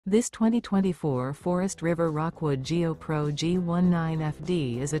This 2024 Forest River Rockwood Geo Pro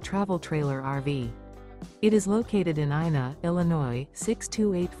G19FD is a travel trailer RV. It is located in Ina, Illinois,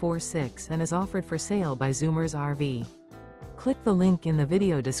 62846 and is offered for sale by Zoomers RV. Click the link in the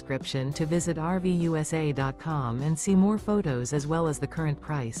video description to visit RVUSA.com and see more photos as well as the current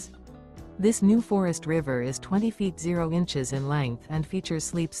price. This new Forest River is 20 feet 0 inches in length and features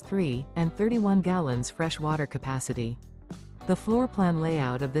sleeps 3 and 31 gallons fresh water capacity. The floor plan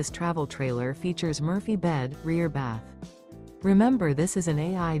layout of this travel trailer features Murphy bed, rear bath. Remember, this is an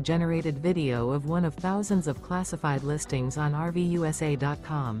AI-generated video of one of thousands of classified listings on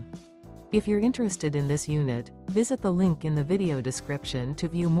RVUSA.com. If you're interested in this unit, visit the link in the video description to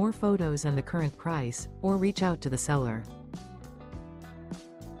view more photos and the current price, or reach out to the seller.